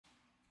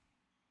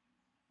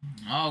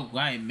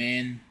Alright,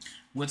 man.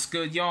 What's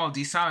good, y'all?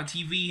 Desolid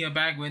TV here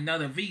back with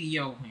another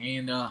video,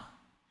 and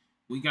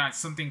we got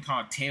something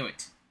called Tarot.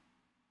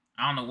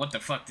 I don't know what the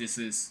fuck this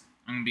is.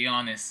 I'm gonna be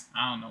honest.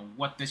 I don't know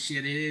what the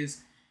shit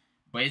is,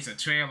 but it's a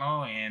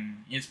trailer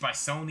and it's by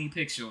Sony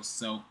Pictures,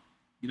 so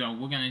you know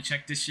we're gonna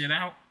check this shit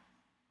out.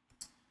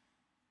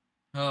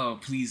 Oh,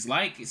 please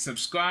like,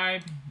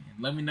 subscribe,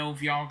 and let me know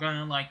if y'all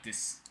gonna like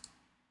this.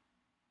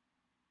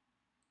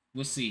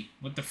 We'll see.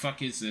 What the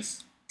fuck is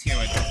this?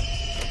 Tarot.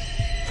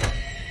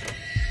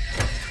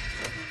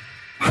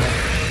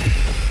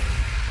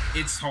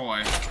 It's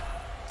horror.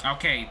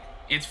 Okay,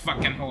 it's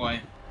fucking horror.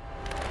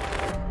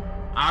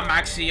 I'm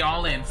actually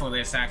all in for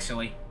this,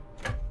 actually.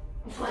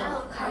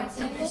 12 cards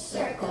in the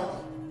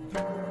circle.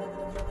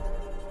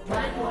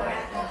 One more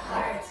at the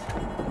heart.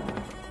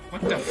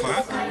 What the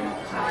fuck?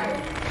 Final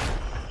card.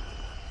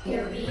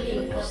 Your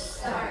reading will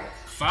start.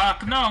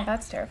 Fuck no.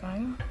 That's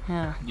terrifying.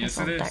 Yeah, Yes, this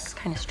it old is. deck's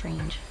kind of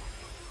strange.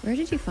 Where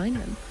did you find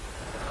them?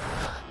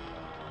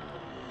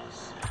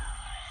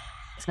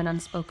 It's an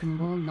unspoken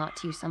rule not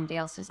to use somebody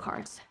else's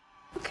cards.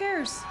 Who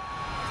cares?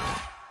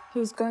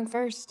 Who's going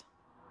first?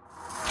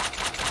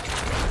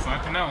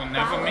 Fuck no,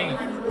 never me.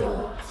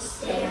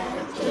 Stay out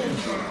of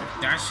danger.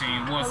 That shit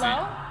ain't worth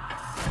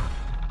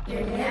it.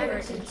 You're never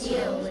to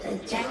deal with a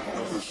deck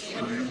of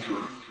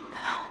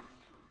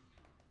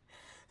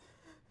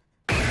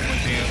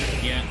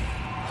Yeah.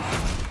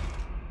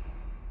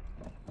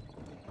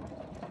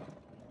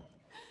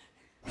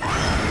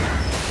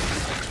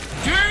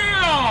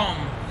 Damn!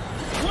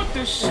 What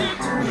the shit?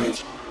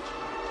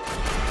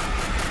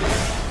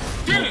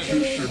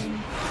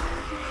 Damn!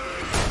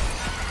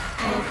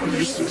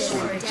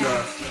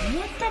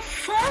 What the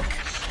fuck?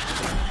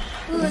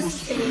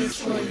 whose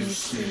face will you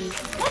see?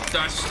 What the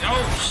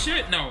oh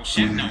shit no,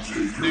 shit no.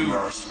 Dude.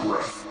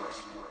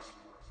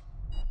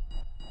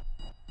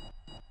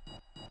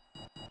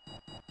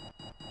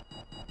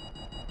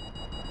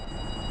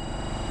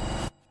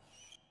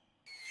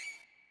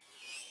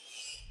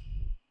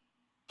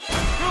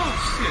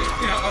 Oh shit,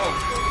 yeah,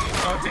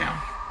 oh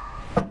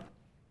damn.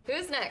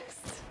 Who's next?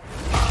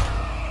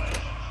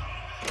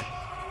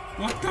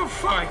 What the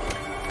fuck?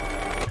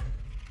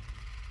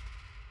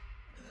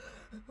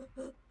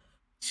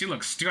 She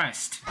looks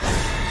stressed.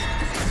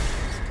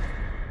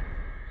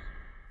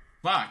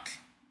 Fuck.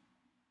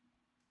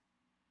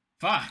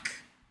 Fuck.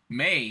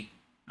 May.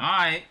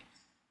 Alright.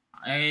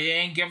 I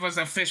ain't give us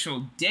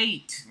official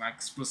date,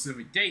 like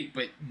specific date,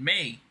 but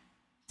May.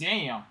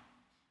 Damn.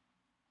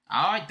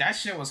 Alright, that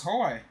shit was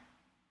hard.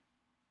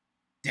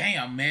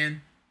 Damn,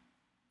 man.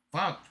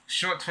 Fuck.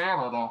 Short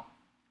trailer, though.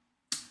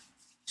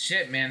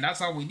 Shit, man. That's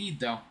all we need,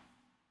 though.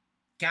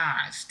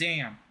 Gosh,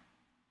 damn.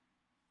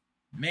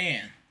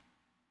 Man.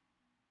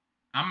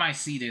 I might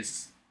see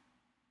this.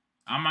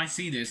 I might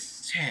see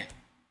this. Shit.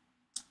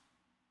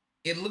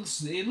 It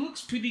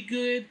looks pretty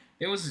good.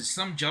 There was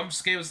some jump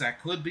scares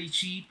that could be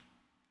cheap.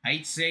 I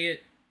hate to say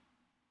it.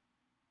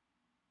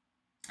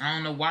 I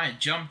don't know why it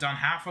jumped on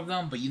half of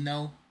them, but you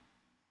know,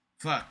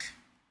 fuck.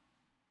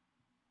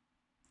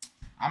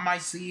 I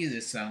might see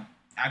this, so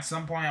at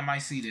some point I might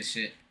see this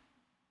shit.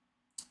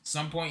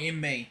 Some point in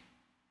May,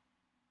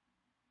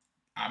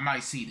 I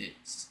might see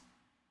this.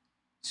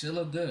 She'll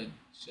look good.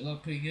 She'll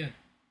look pretty good.